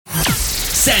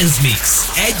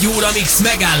SenseMix. 1 óra mix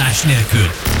megállás nélkül.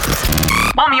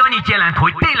 Ami annyit jelent,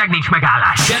 hogy tényleg nincs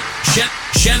megállás.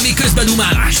 Semmi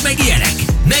közbedumálás, meg ilyenek.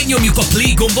 Megnyomjuk a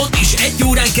play gombot, és 1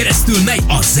 órán keresztül megy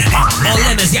a zene. A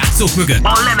lemezjátszók mögött.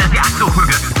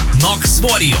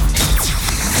 MaxVarion.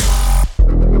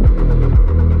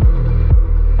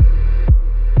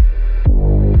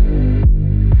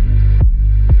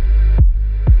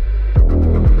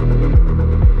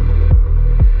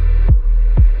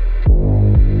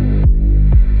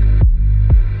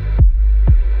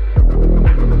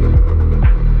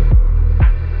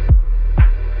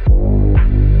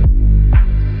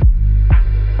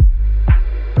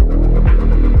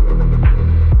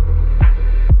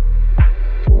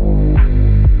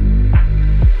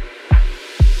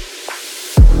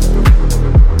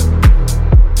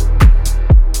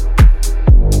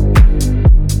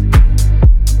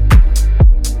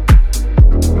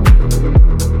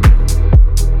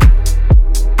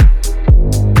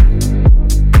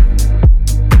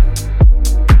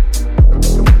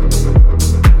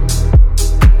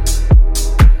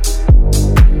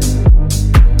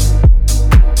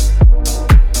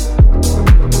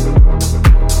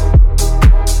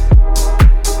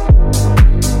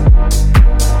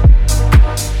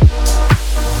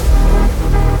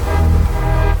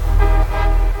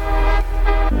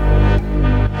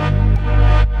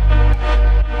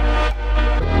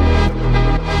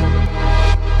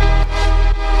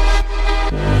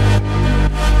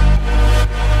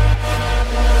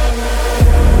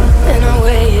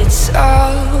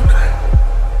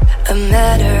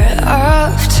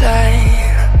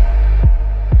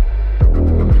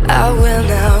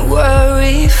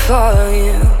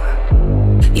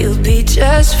 You'll be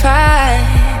just fine.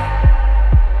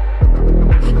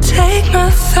 Take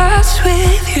my thoughts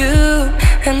with you,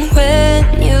 and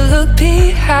when you look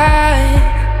behind,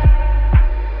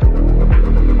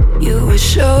 you will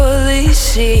surely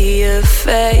see a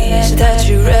face that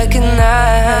you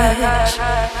recognize.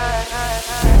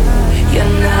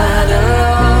 You're not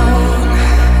alone.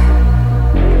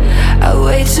 I'll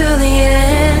wait till the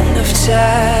end of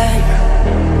time.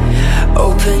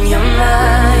 Open your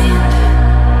mind.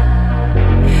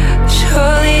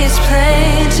 Surely it's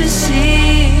plain to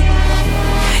see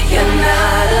you're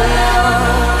not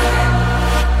alone.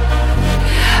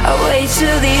 I'll wait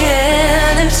till the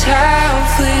end of time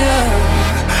for you.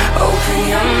 Open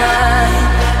your mind.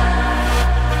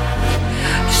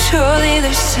 Surely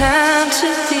there's time to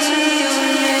be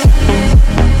with me.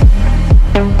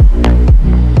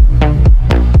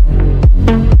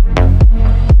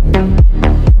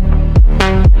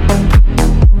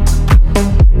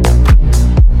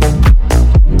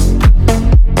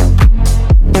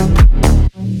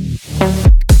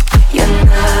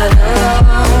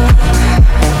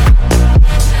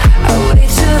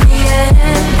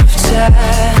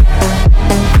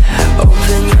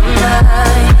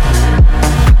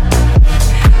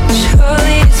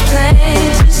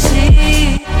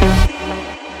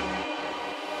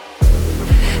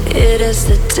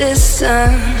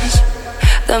 Distance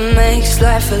that makes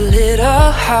life a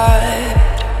little hard.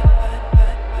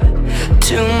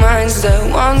 Two minds that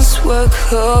once were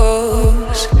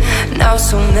close, now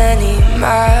so many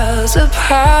miles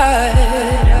apart.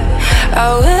 I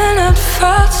will not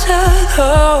falter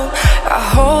though, I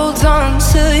hold on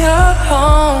till you're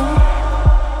home,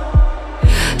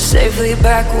 safely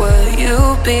back where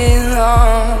you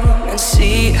belong, and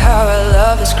see how our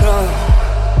love has grown.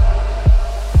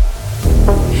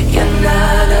 You're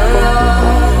not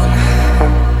alone.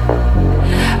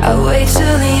 I'll wait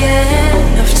till the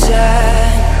end of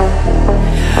time.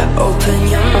 Open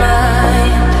your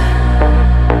mind.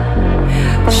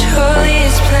 Surely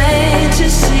it's plain to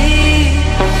see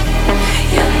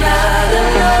you're not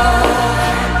alone.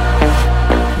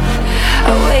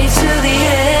 I'll wait till the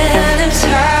end of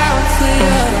time for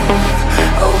you.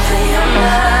 Open your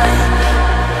mind.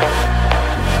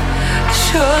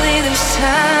 Surely there's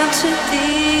time to be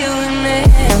with me.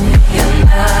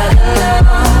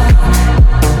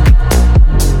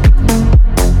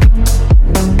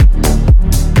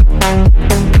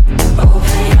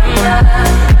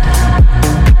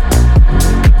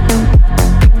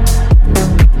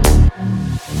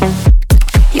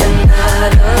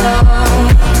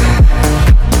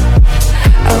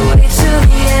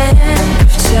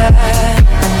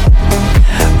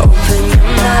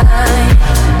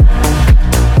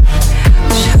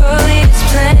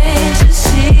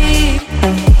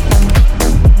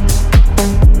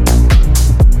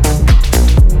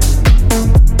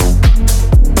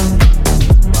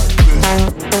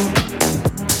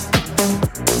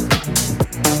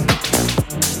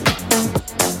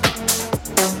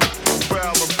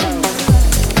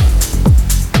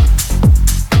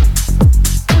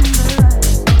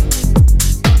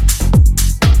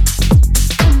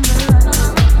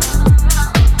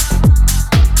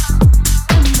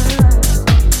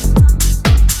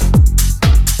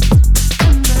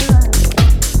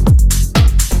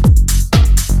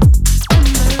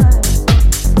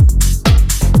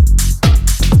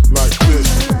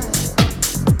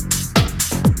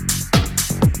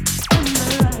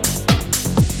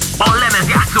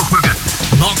 játszók mögött.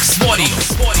 MaxVarion.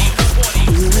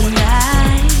 You and I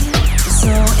are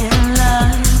so in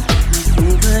love.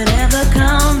 Nothing could ever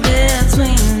come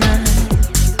between us.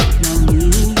 Now me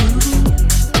and you,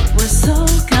 we're so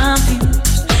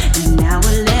confused, and now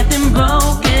we're left in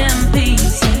broken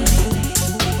pieces.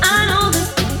 I know that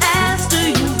faster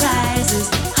you rise, as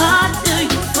harder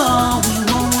you fall. We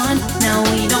were one, now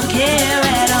we don't care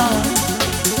at all.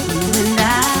 You and I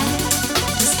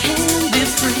just can't be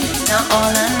free. Now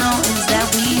all I know is that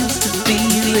we used to be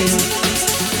real.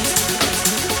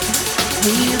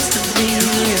 We used to be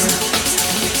real.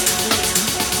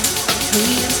 We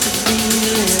used to be real. We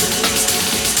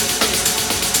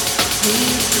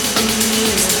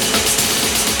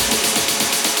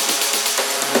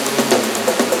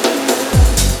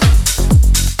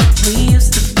used to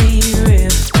be real. We used to be real. We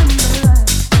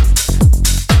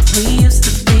used to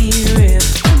be real. We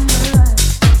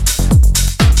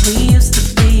used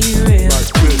to be real. We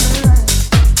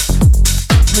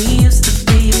used to be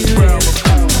real. We used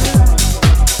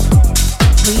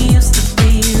to be real.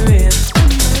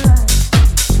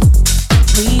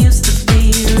 We used to be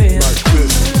real.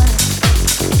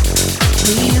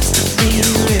 We used to be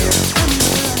real.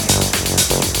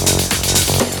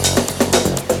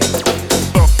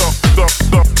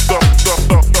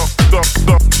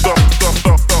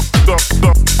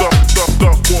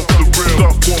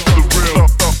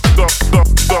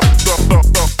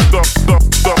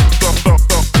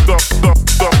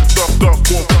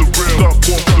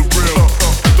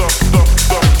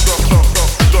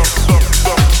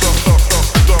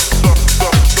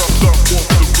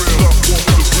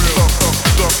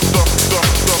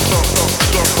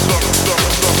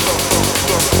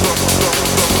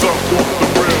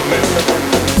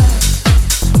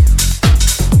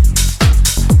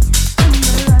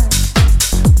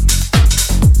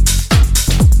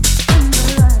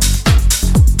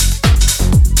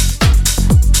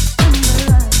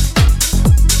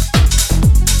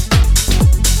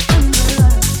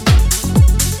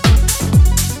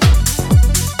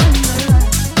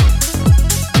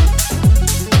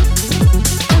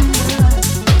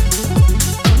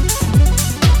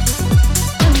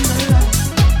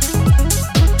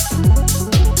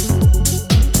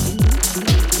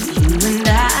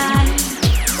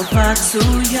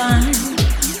 Too young,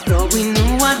 but we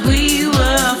knew what we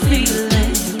were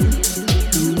feeling.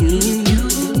 Me and you,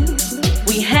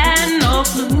 we had no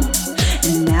clue,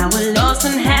 and now we're lost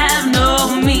and have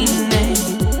no meaning.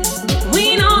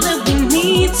 We know that we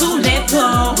need to let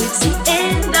go. It's the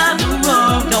end of the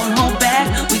road. Don't hold back.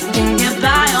 We can get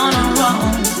by on our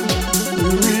own. You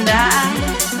and I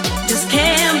just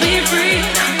can't be free.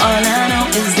 All I know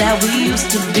is that we used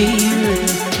to be real.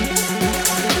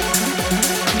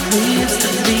 We used to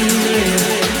be real.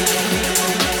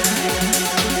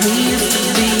 We used to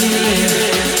be real.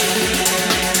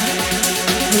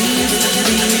 We used to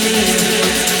be real.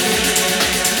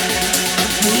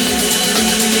 We used to be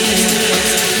real. We used to be real.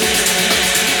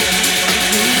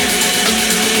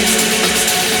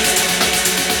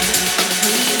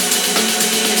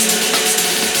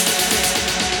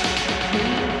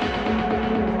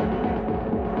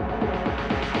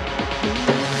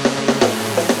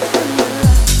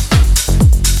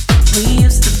 We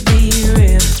used to be real. We used to be real. We used to be real. We used to be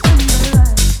real. We used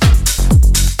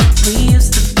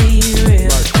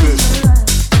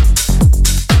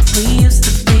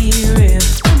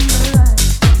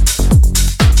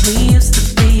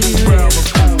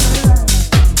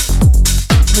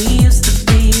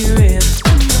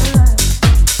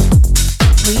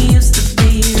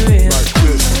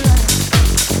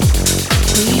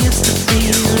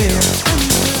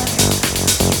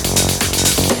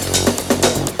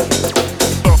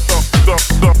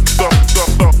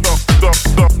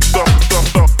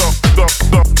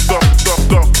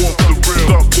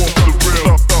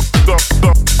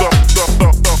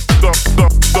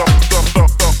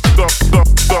be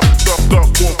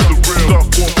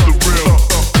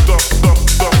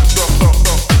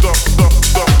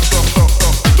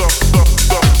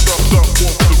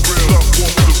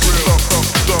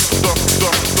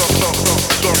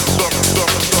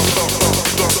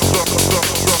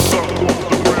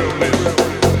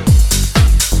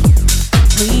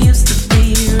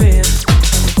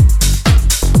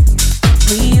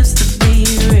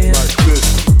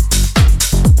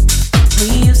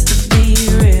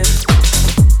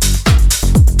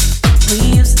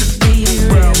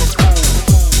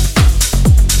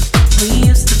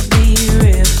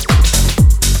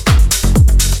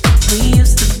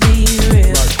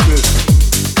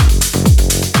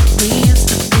We used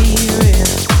to be real.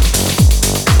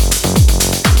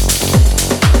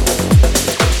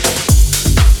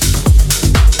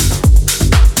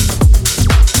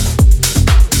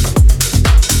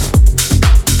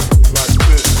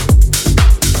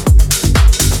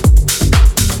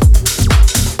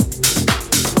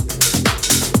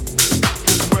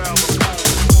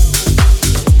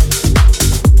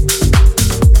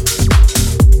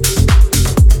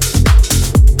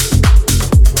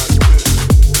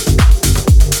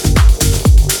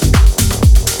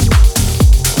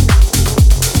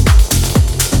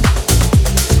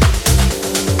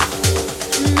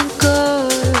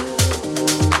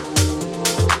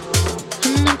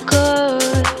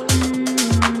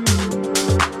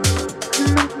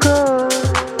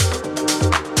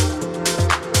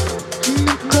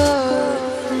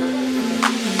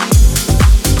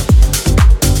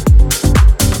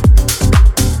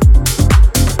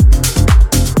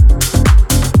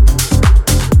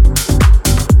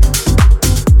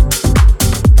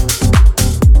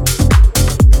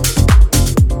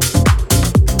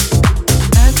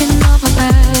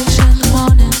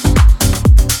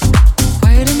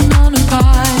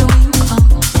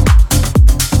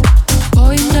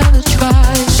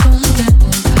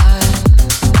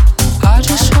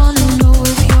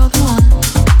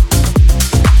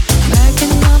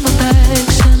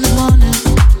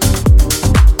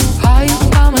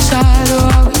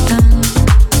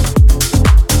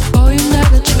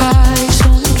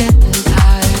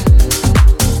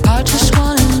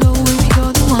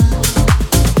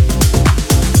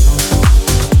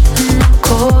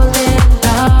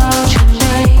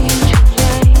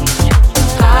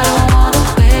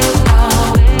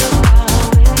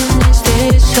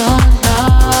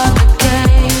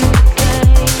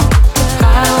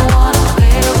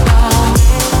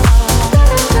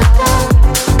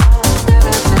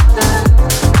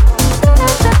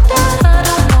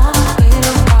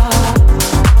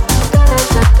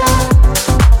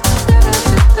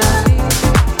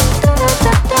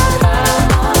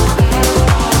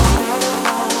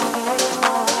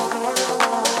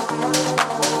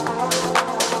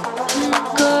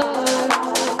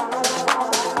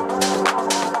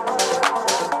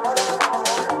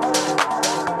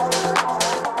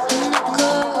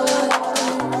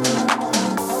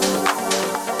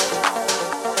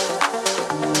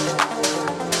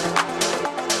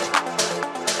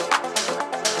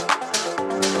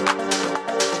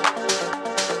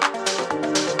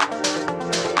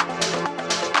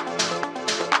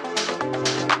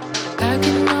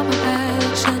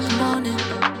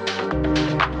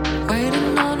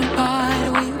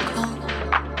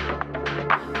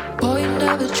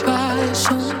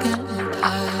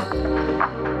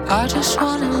 I just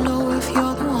wanna know if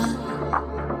you're the one.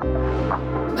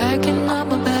 Packing up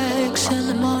my bags in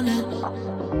the morning.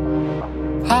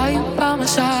 Are you by my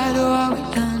side or are we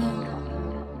done?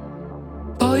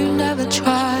 Oh, you never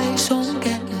try, so I'm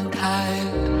getting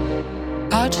tired.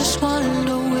 I just wanna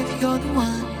know if you're the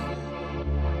one.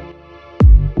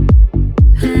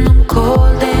 And I'm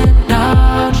calling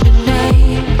out your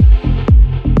name.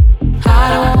 I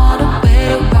don't wanna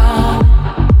wait around.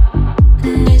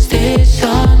 And is this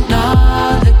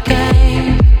another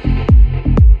game?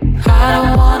 I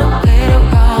don't wanna wait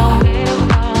around.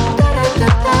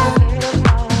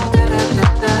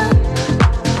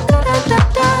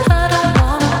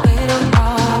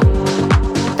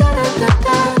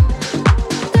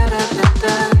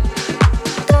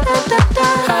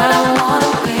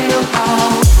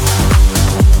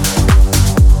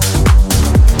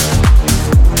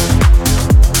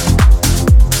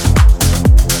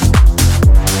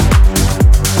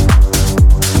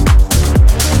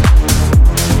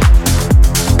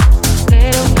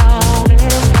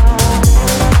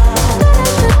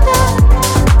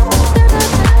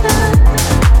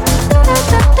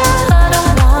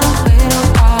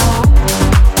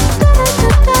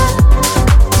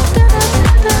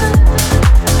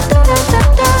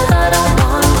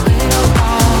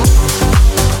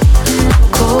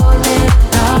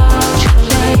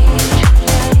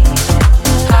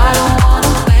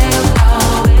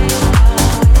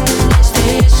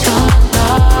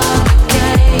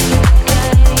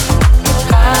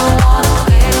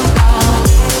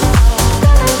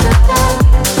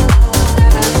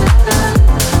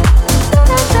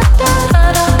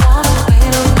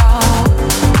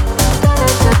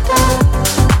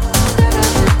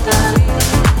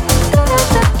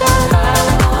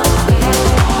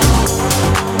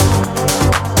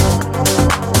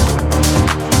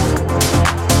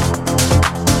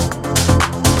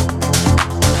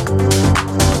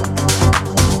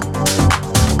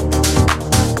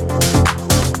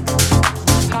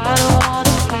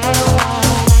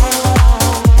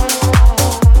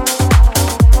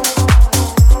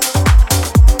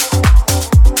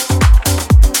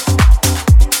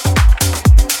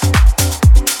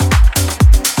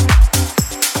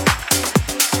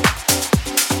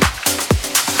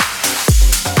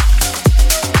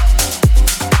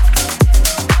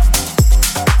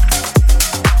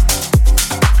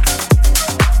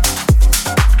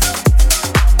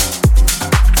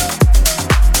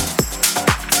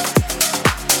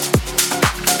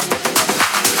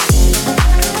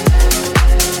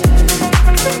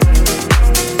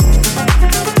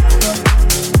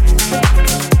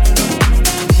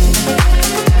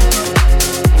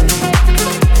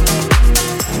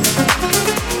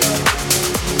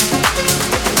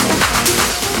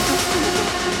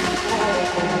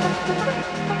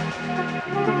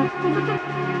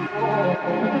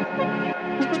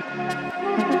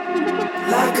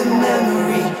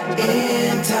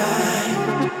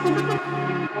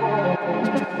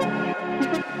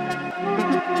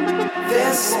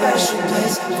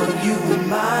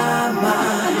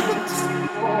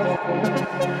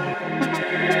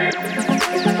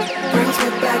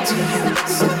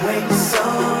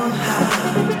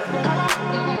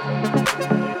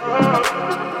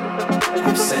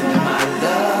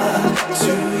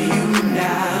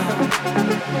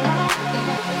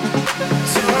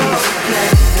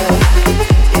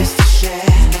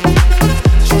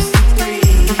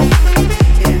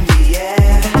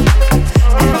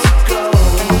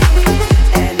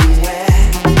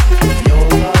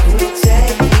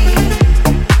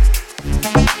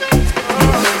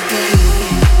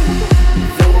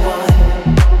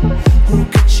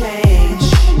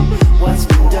 What's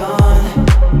been done,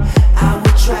 I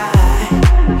would try.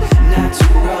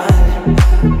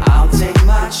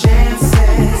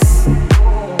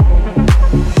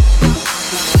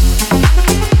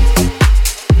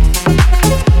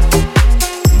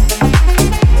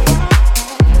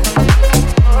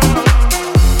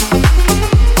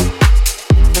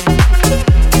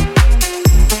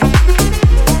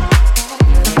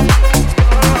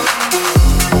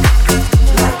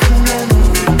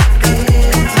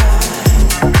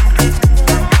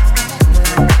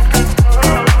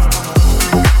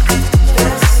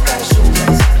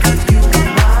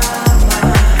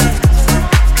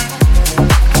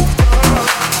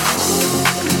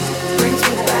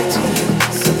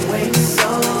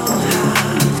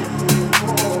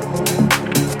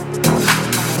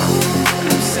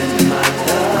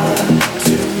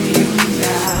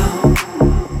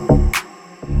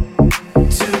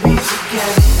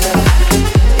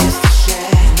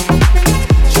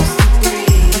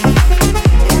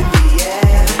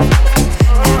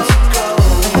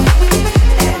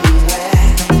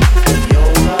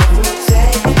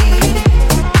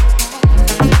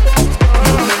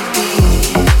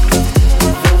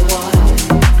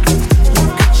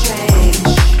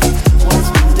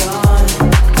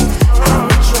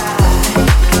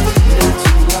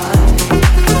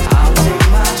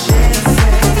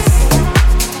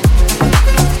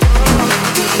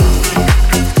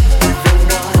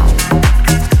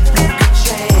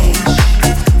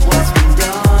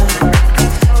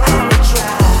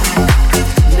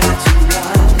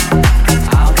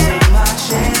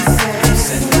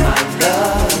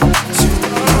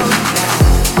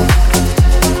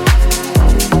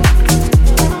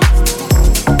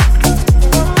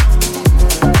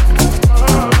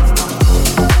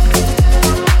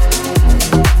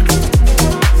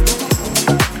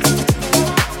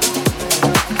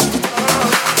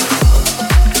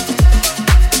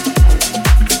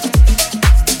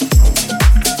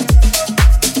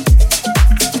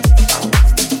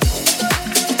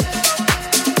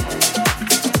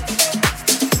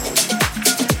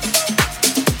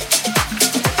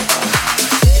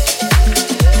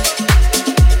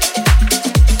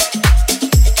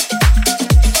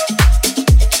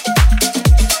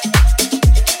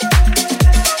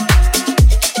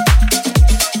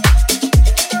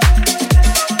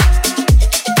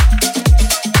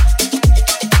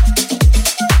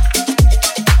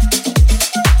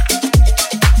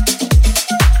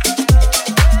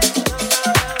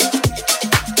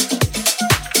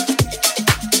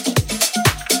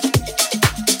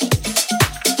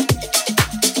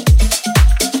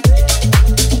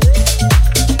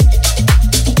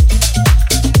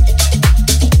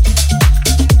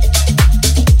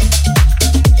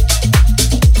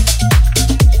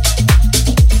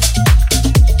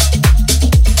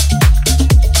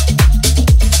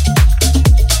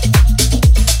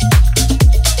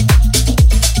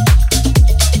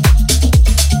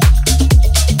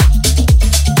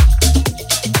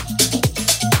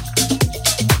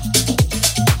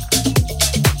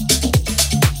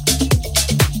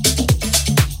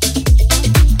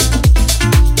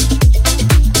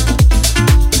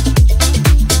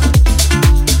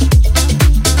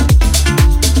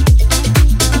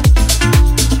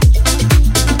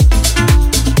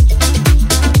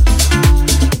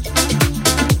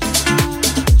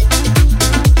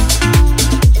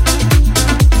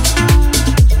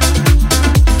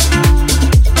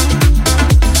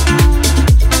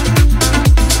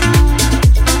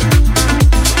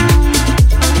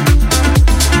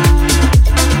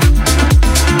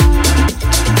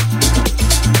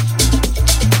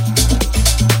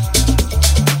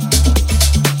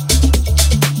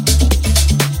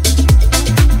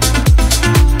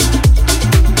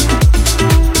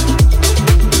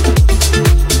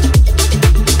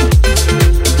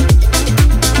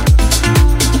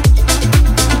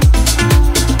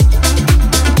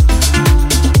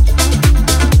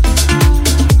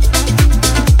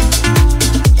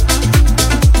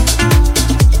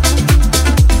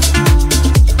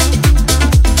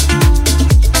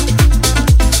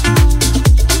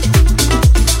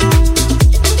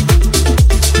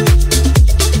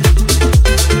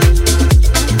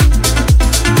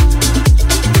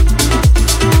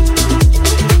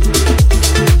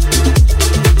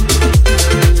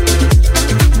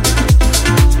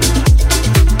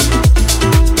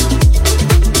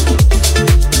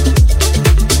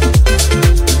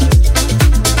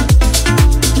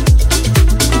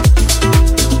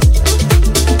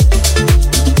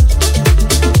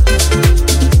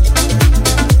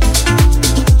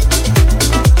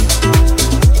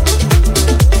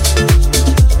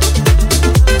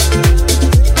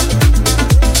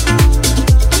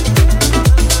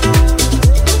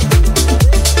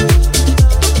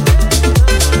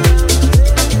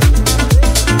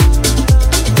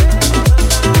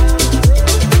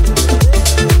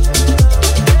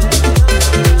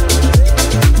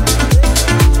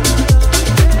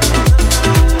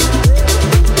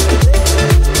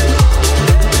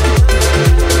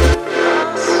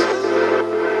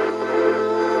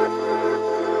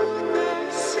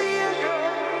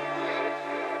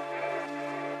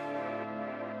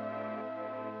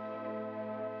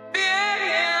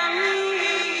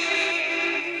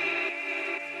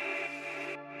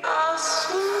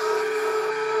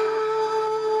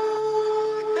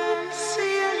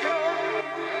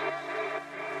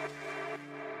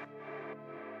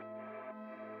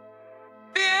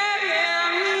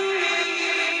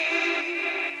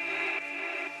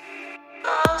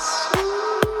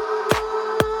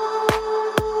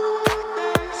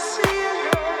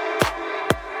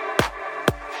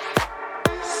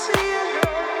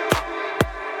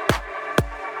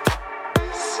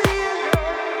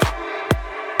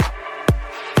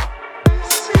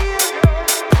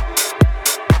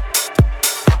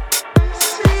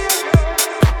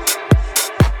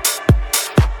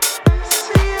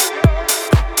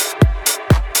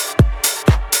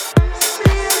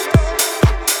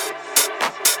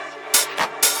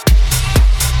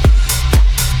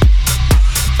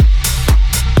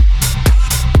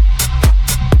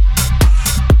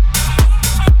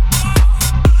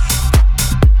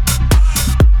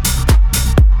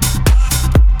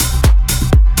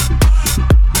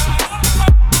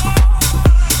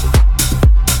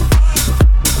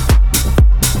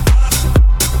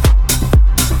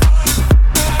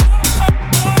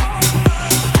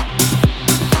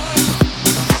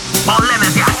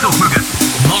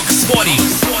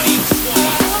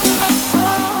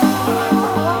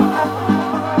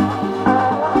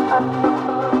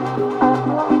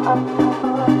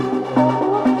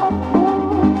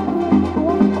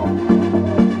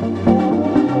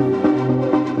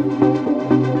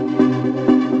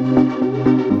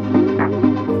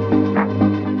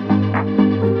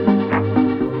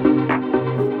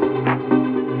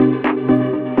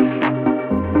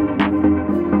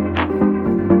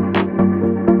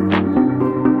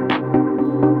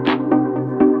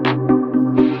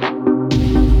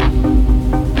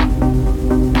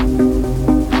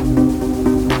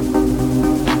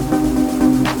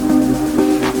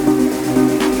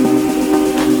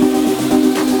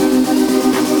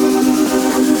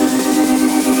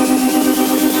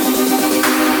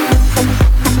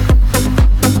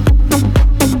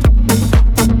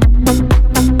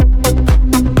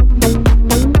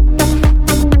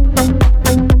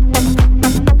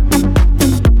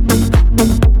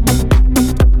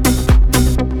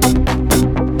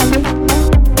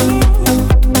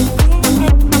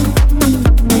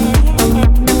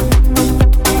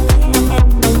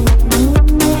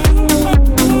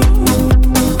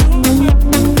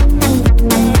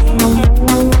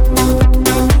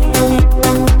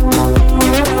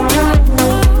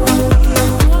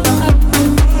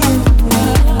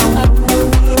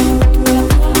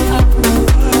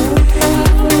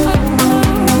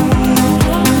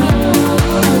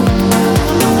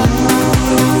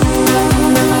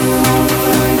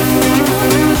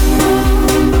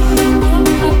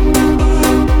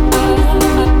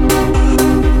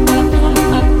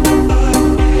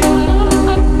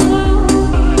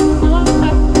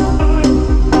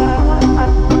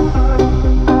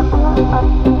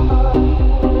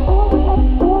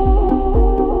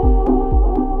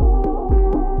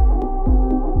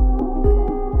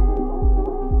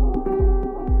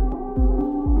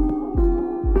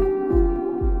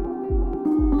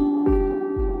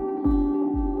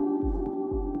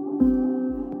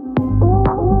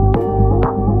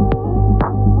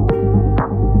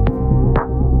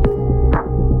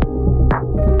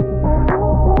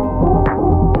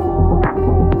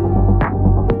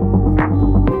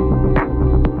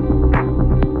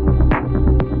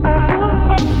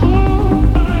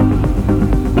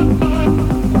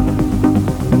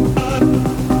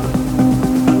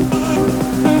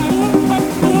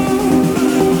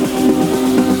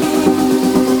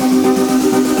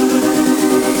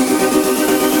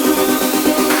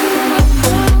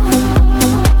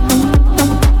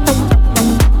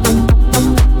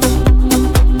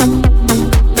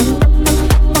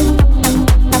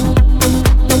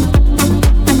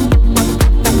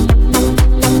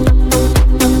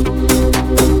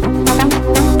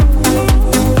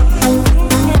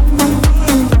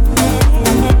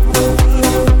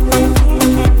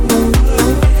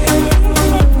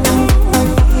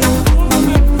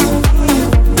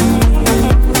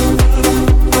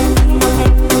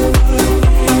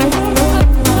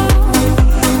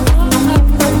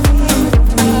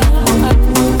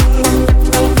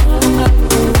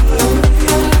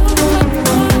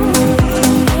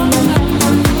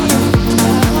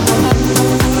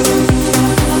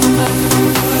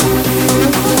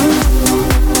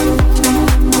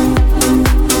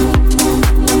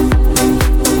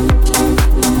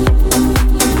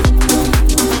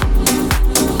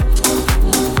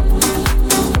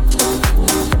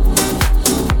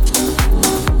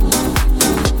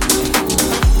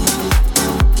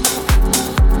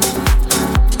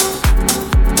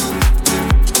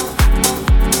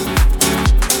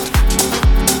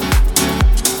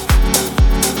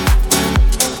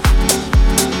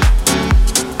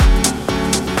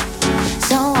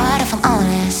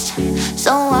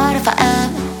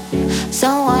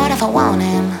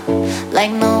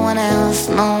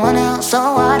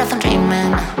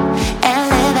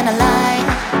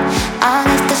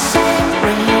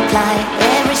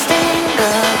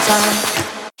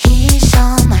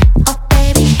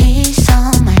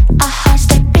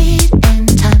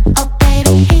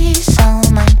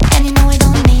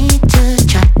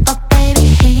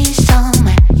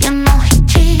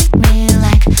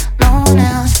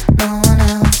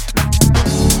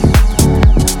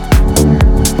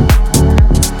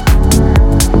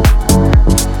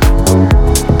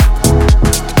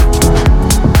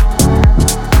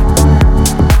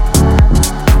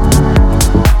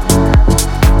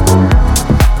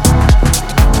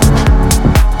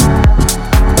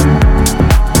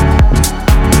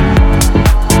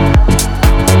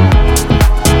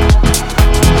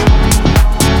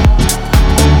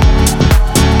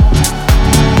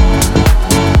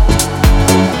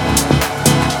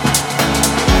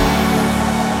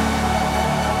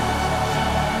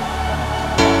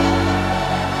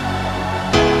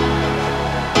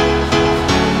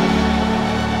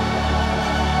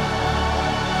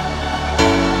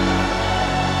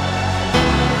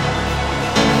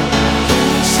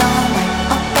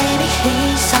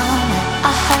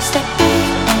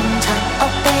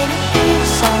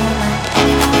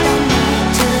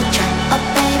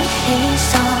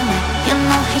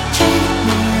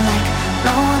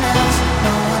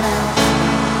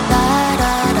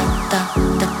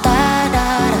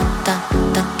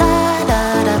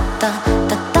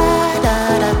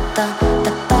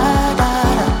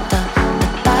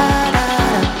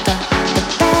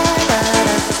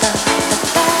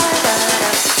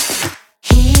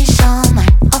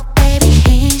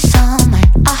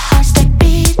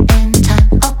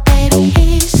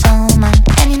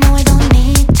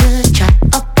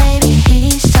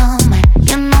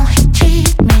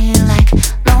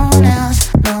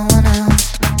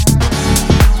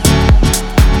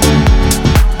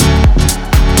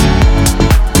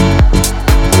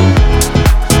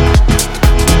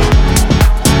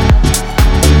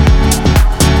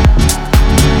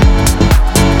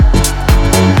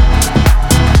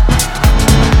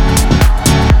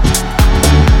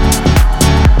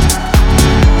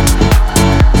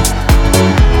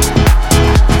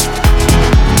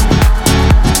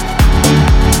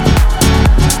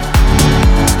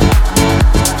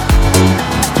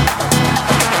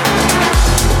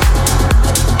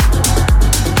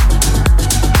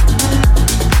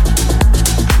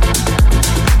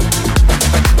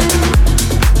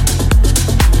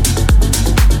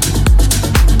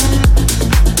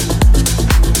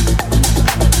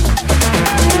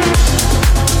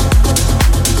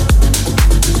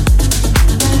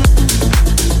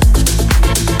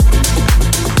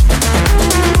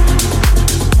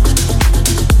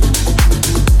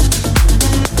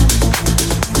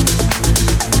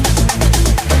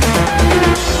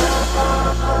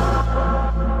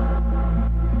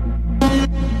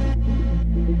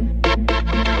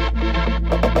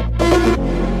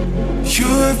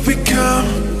 have become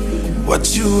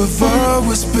what you have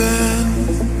always been.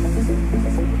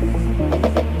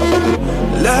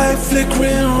 Light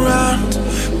flickering around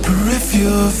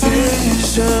peripheral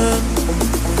vision.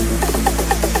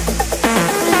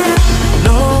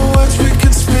 No words we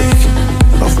can speak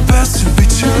of past to be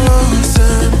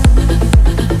chosen.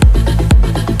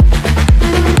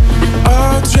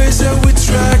 All trace that we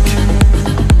track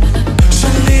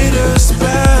should lead us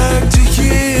back to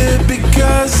here,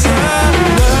 because our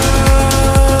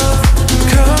love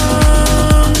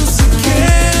comes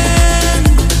again.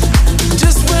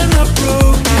 Just when I've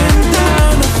broken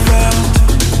down, I found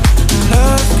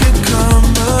love can come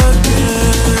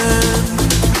again.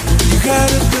 You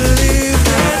gotta believe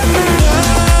that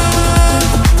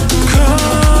love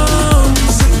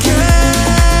comes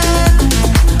again.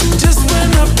 Just when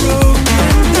I've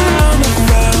broken down, I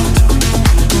found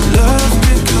love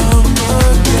can come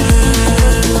again.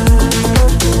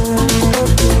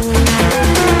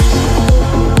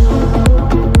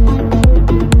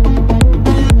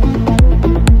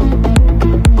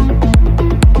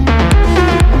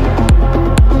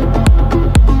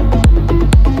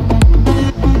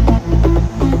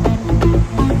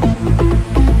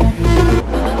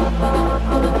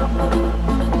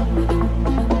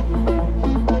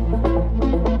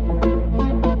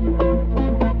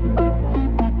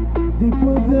 Deep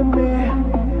within me,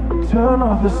 turn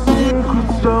off the secret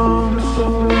stones.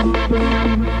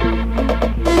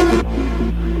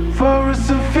 Forests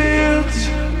and fields,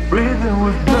 breathing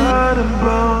with blood and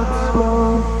bones.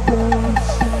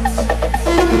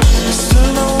 Still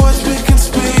no words we can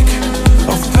speak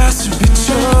of past to be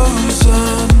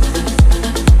chosen.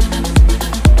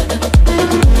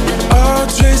 All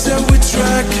trace that we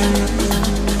track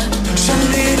should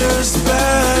lead us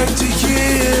back to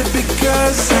here,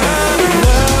 because our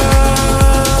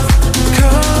love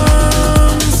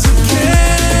comes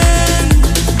again.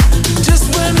 Just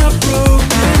when I've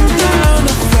broken down,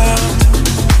 I found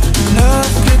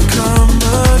love can come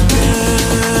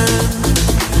again.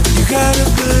 You gotta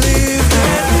believe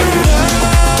that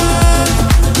love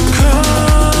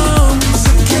comes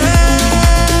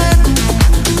again.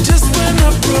 Just when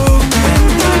I've broken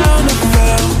down, I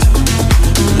found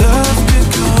love can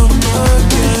come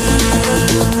again.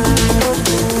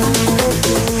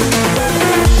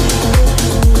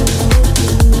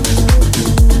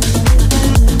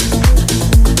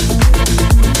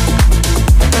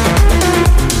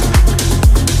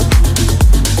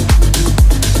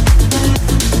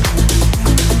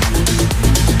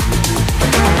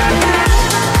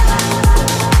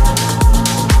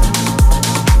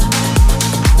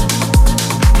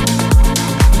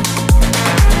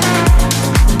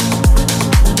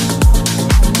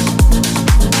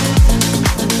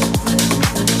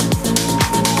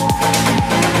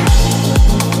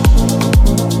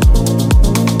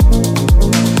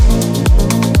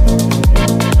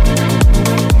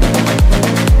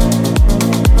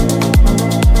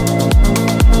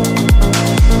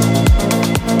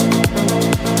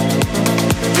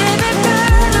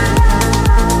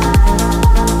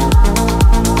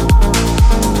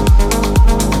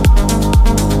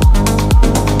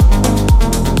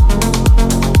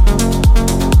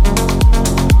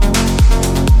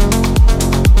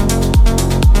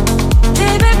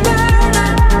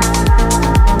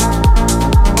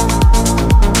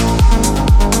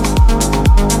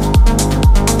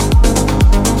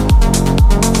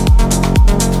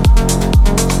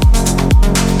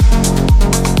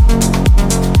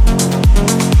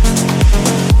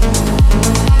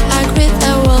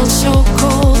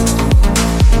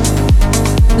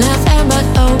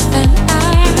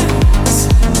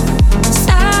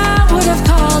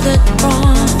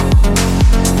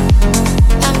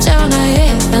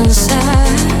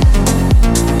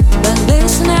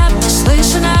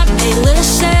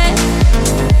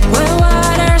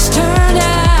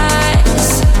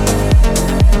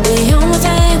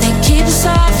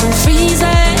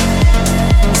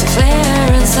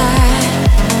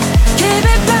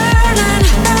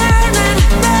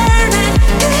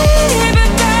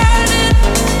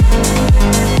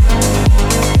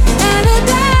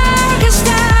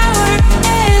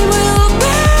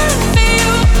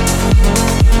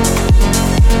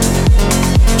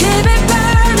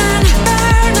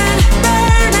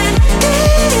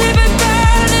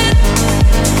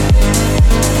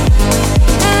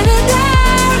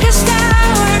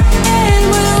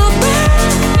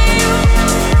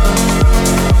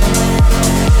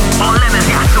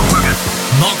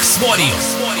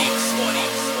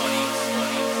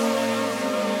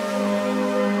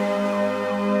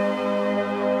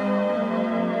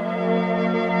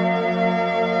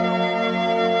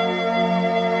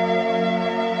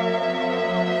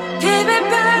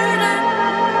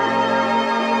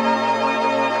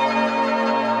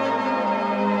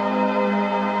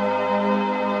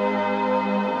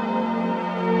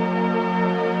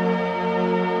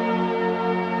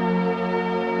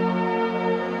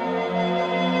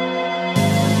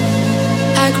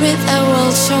 me the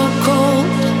world so cold,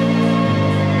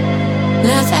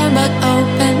 nothing but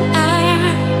open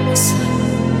eyes.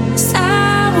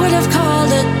 Some would have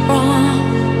called it wrong.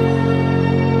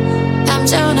 I'm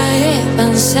too naive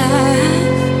and sad,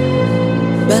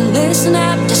 but listen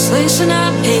up, just listen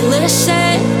up, hey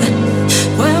listen.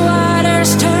 When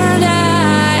waters turn to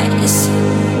ice,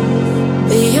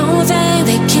 the only thing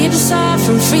that keeps us all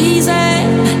from freezing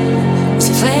is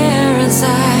a flare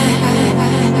inside.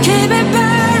 Keep it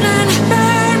burning,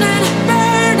 burning,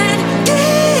 burning,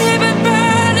 keep it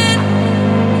burning.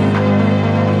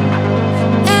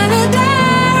 In the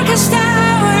darkest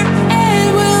hour, it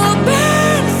will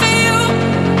burn for you.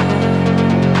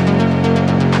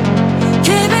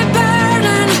 Keep it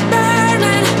burning,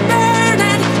 burning, burning.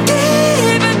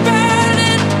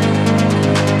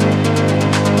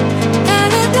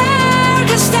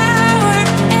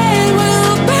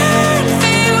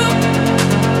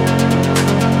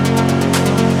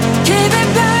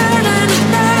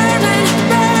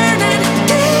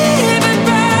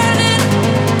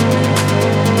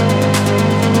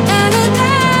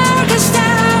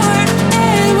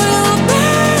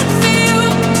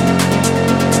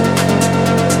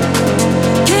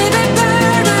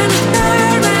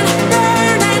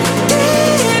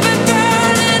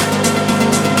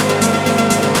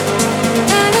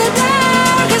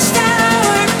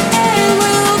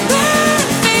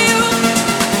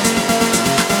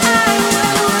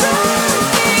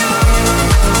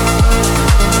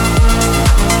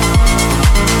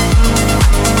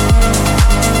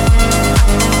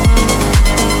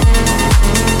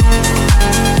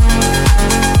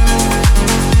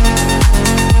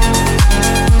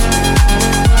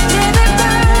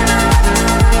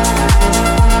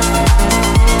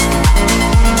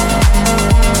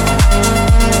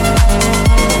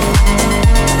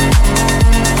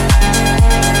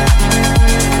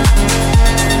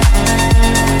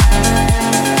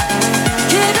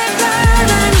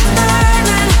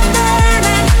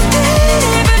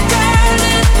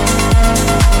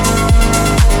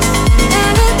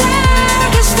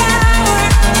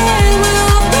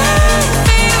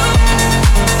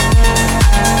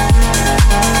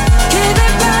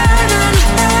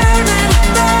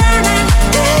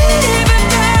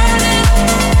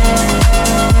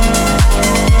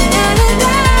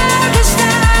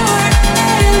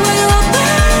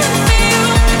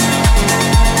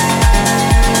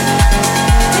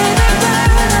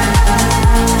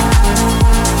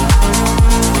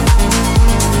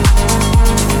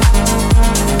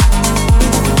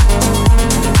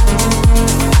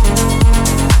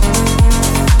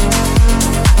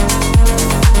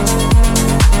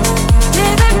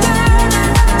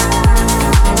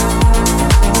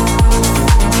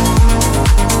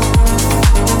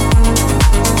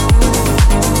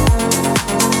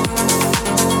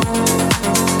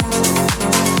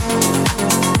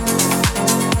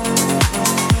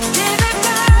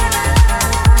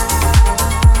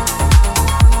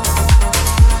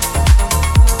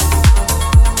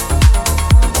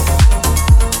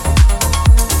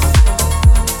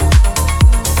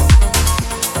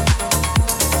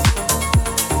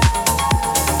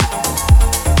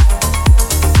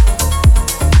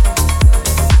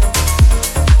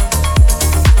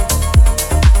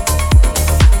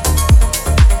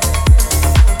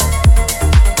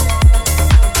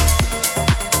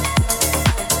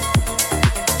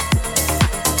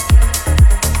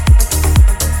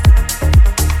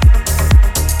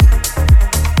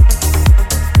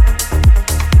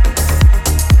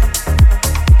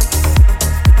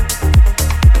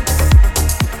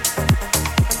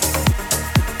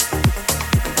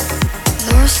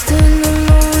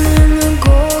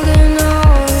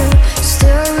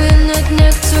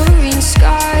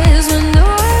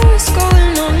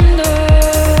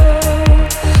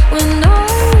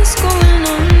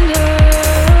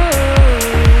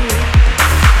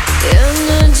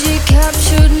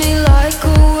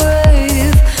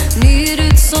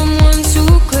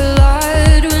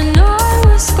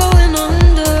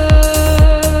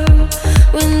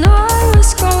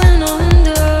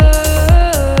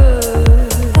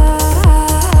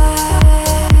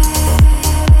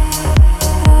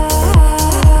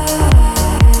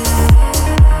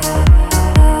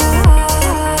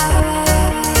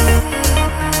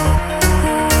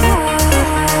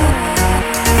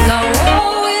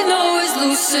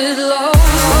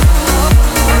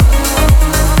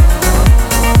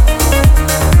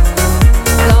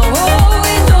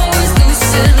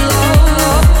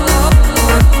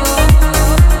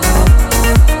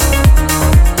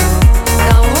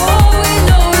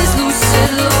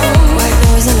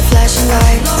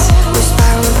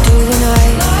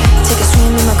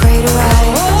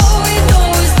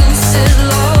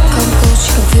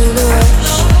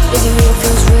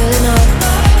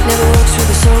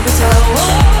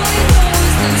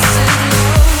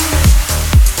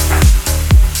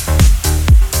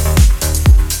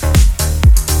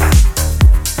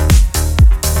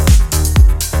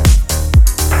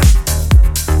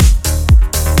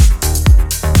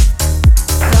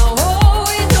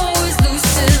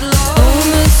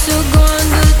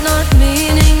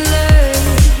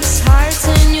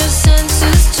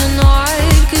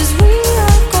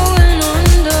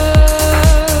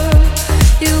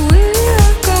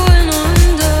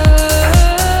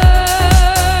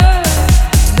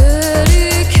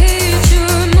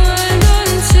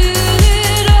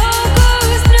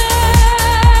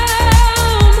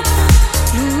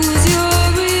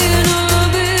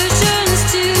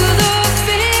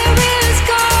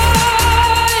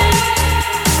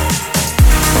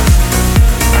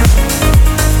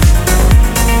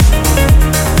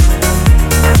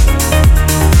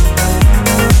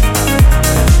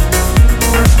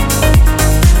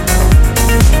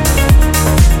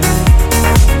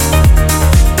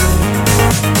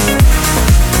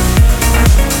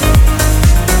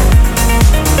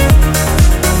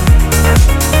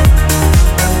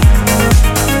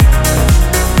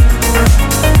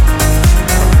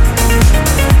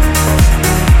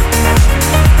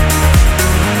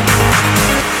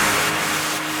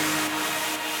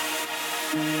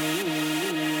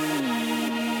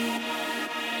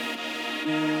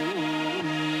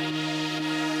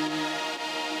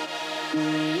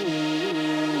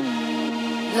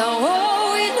 Now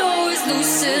all we know is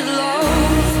lucid love.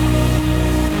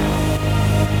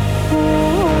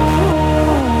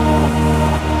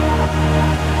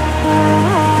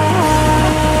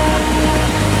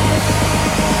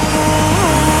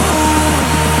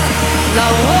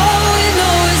 Now all we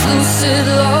know is lucid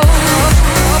love.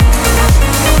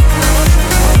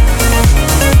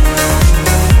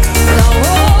 Now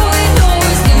all we know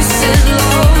is lucid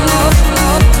love.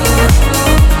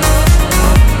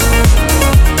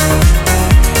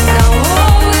 Now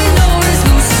all we know is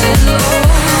lucid love.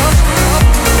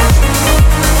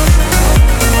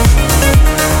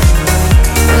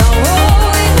 Now all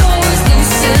we know is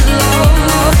lucid love.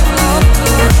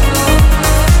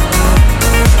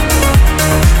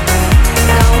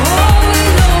 Now all we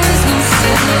know is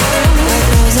lucid love. White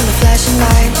noise and the flashing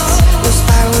lights. We'll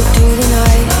spiral through the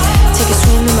night. Take a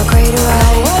swim in my crater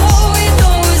eyes. Now all we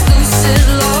know is lucid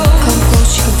love. Come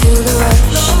close, you can feel the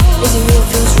rush. Is it real?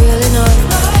 Feels real enough.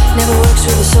 Never works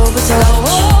with a sober touch. Now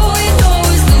all we know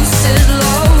is lucid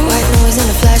love. White noise and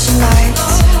the flashing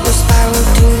lights. We'll spiral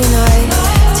through the night.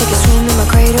 Take a swim in my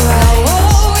crater eyes.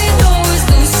 Now all we know is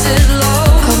lucid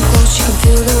love. Come close, you can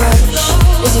feel the rush.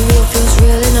 Is it real? Feels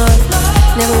real enough.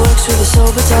 Never works with a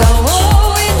sober touch. Now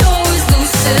all we know is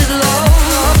lucid love.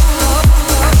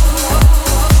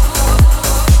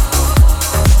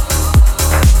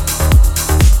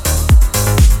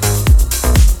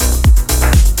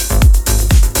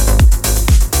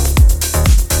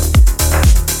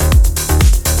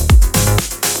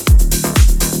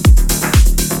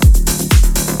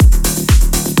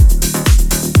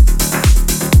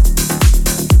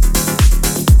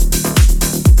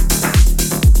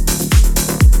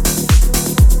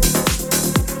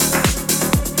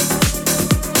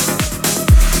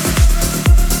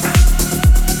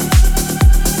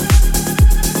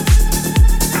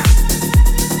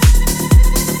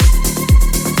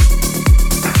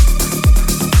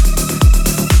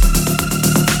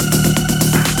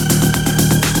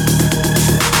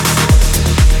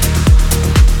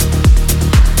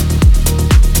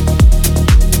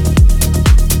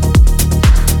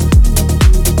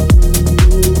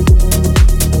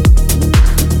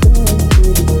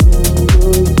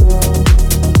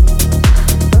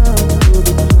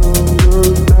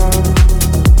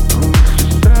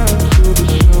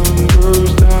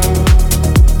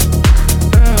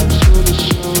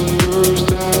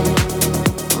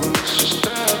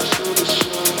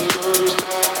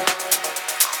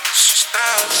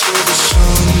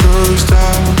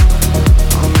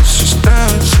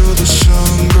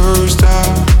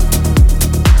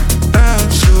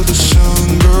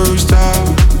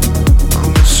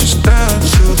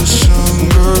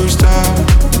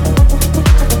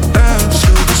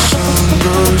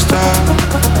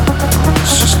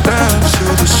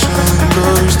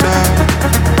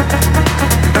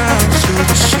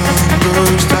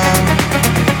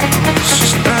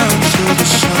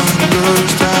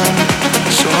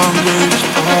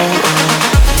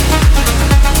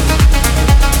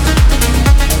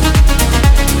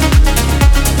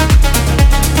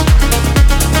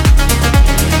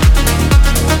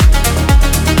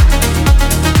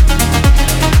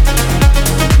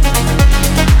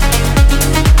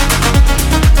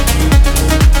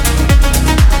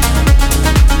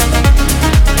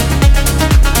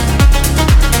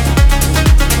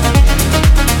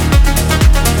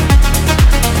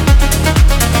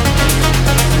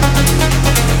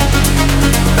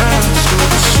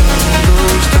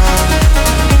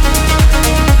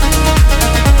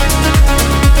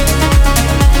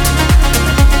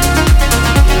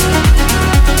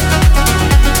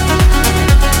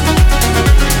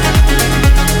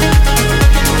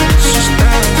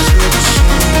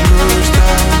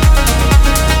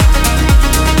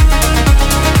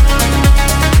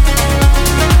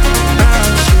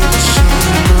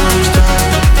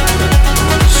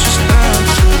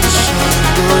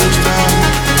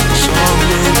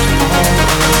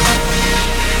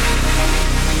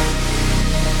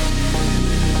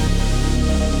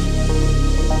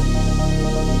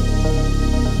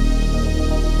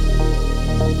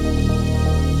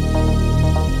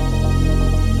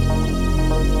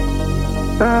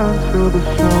 till the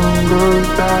sun goes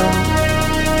down.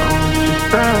 Just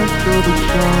dance till the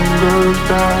sun goes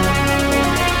down.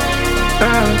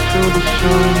 Dance till the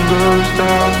sun goes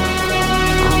down.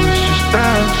 Let's just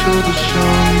dance till the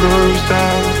sun goes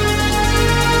down.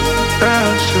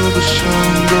 Dance till the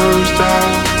sun goes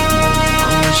down.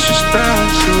 Let's just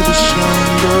dance till the sun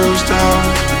goes down.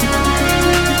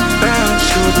 Dance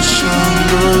till the sun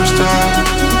goes down.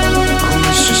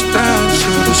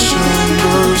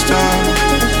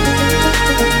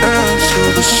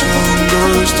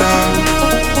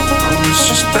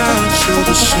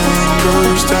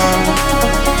 goes down.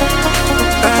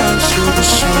 Dance till the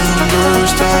sun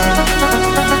goes down.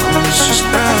 Let's just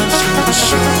dance till the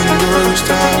sun goes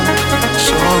down.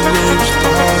 Sun goes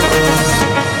down.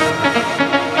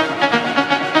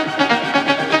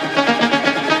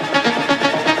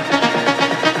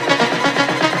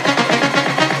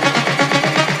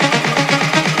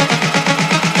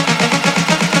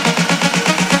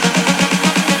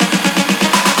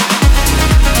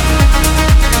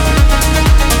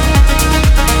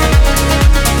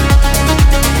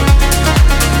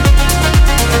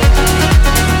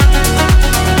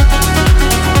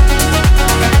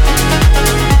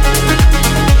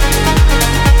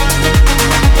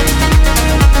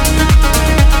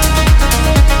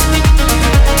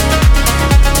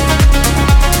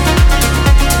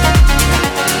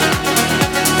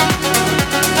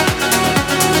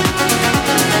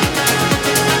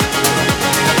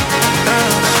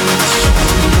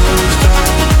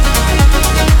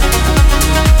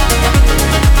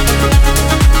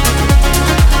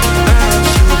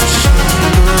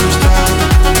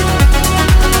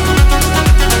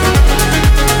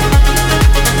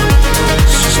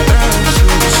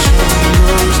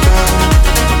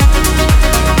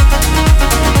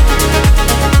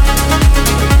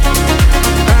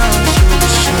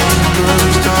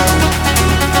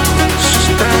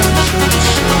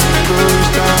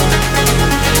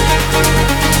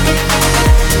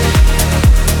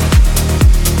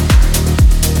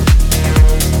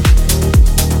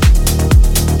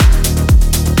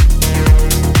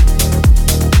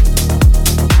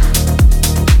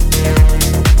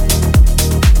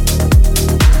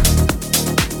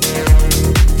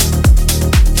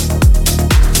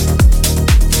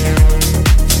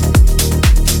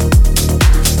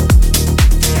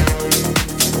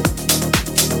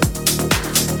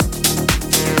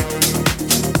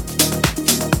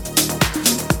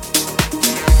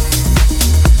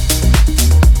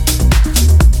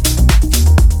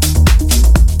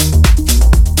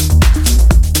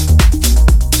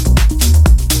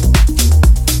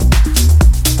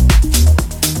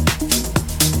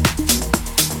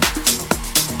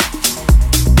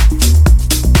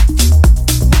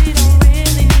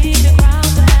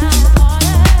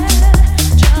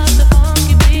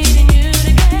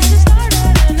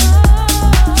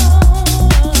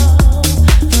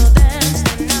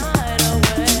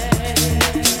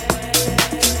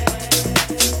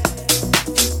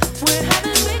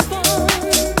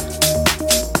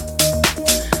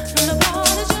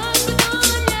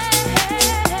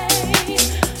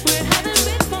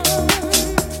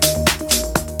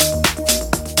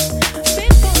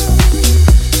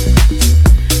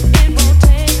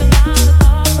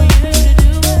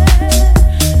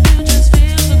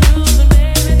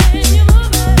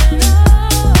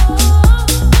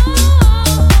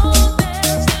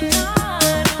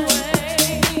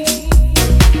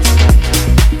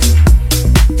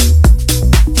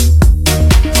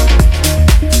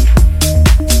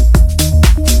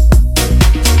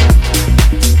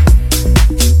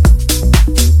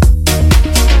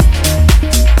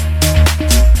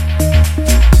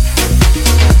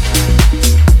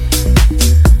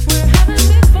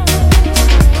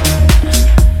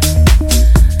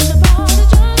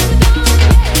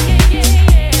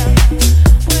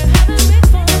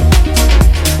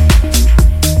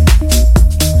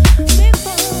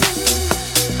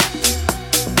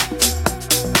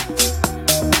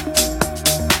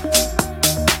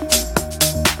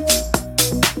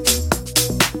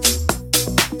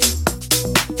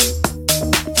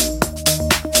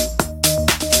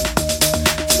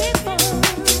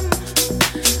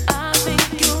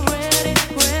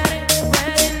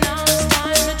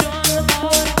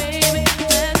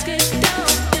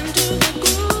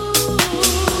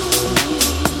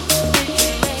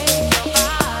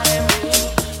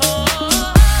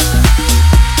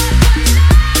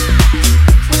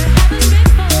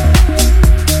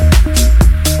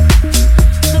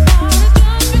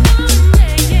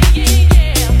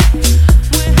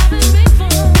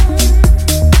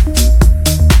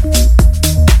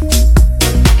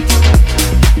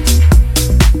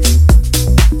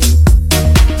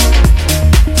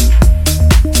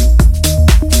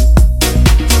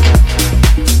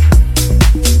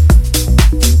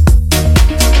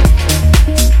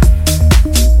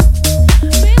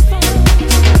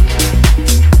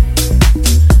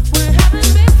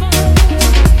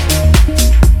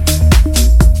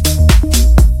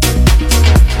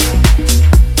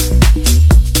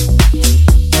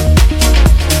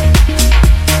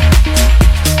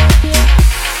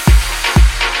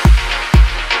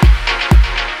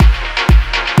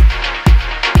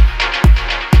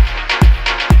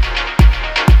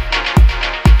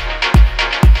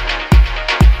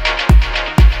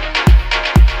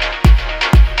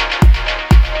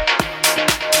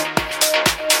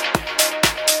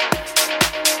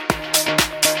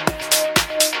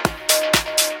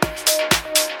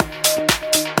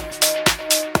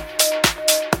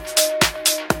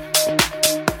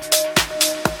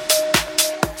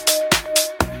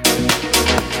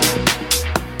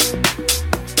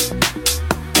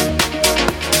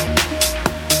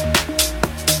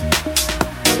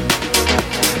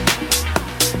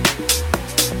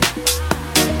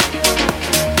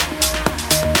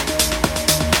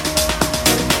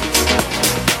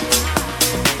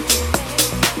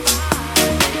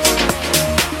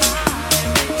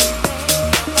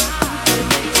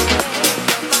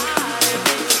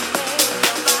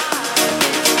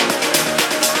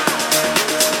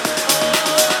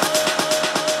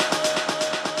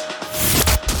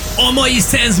 A mai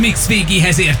SenseMix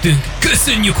végéhez értünk.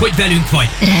 Köszönjük, hogy velünk vagy.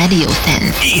 Radio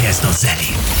Sense. Érezd a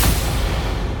zenét.